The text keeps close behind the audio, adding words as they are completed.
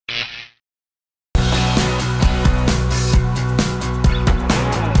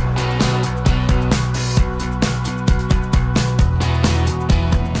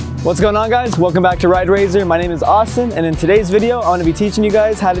What's going on, guys? Welcome back to RideRazor. My name is Austin, and in today's video, I want to be teaching you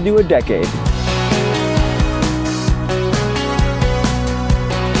guys how to do a decade.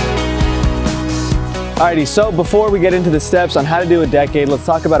 Alrighty, so before we get into the steps on how to do a decade, let's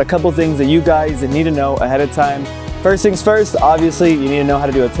talk about a couple things that you guys need to know ahead of time. First things first, obviously, you need to know how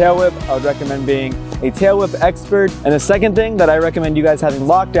to do a tail whip. I would recommend being a tail whip expert. And the second thing that I recommend you guys having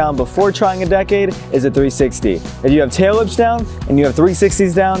locked down before trying a decade is a 360. If you have tail whips down and you have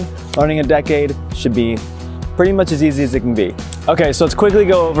 360s down, learning a decade should be pretty much as easy as it can be. Okay, so let's quickly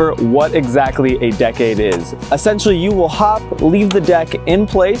go over what exactly a decade is. Essentially, you will hop, leave the deck in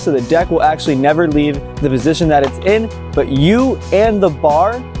place, so the deck will actually never leave the position that it's in, but you and the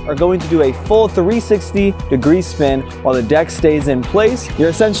bar are going to do a full 360-degree spin while the deck stays in place. You're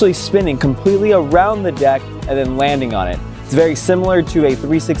essentially spinning completely around the deck and then landing on it. It's very similar to a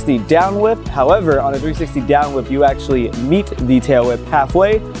 360 down whip. However, on a 360 down whip, you actually meet the tail whip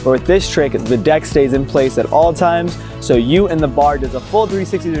halfway, but with this trick, the deck stays in place at all times. So you and the bar does a full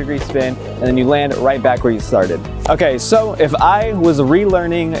 360-degree spin, and then you land right back where you started. Okay, so if I was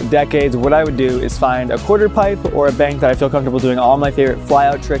relearning decades, what I would do is find a quarter pipe or a bank that I feel comfortable doing all my favorite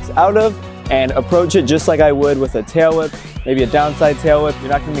fly-out tricks out of, and approach it just like I would with a tail whip, maybe a downside tail whip.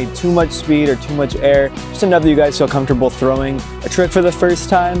 You're not gonna need too much speed or too much air, just enough that you guys feel comfortable throwing a trick for the first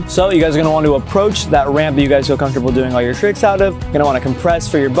time. So you guys are gonna want to approach that ramp that you guys feel comfortable doing all your tricks out of. You're gonna wanna compress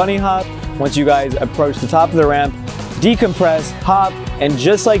for your bunny hop. Once you guys approach the top of the ramp, decompress, hop, and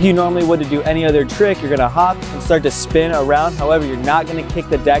just like you normally would to do any other trick, you're gonna hop and start to spin around. However, you're not gonna kick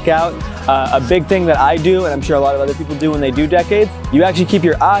the deck out. A big thing that I do, and I'm sure a lot of other people do when they do decades, you actually keep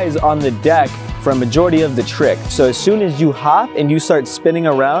your eyes on the deck for a majority of the trick. So as soon as you hop and you start spinning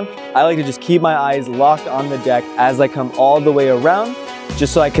around, I like to just keep my eyes locked on the deck as I come all the way around,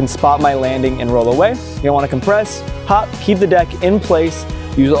 just so I can spot my landing and roll away. You're gonna wanna compress, hop, keep the deck in place,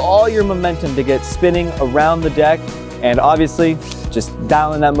 use all your momentum to get spinning around the deck, and obviously, just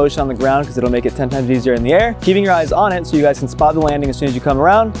dial in that motion on the ground because it'll make it 10 times easier in the air. Keeping your eyes on it so you guys can spot the landing as soon as you come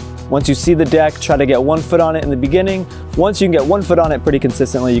around. Once you see the deck, try to get 1 foot on it in the beginning. Once you can get 1 foot on it pretty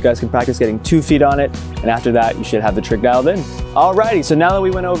consistently, you guys can practice getting 2 feet on it. And after that, you should have the trick dialed in. Alrighty, so now that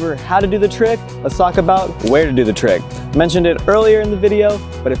we went over how to do the trick, let's talk about where to do the trick. I mentioned it earlier in the video,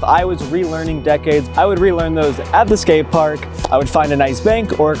 but if I was relearning decades, I would relearn those at the skate park. I would find a nice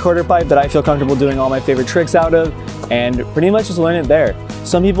bank or a quarter pipe that I feel comfortable doing all my favorite tricks out of, and pretty much just learn it there.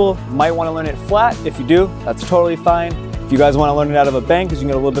 Some people might want to learn it flat. If you do, that's totally fine. If you guys want to learn it out of a bank because you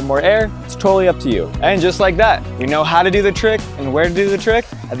can get a little bit more air, it's totally up to you. And just like that, we know how to do the trick and where to do the trick.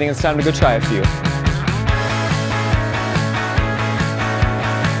 I think it's time to go try a few.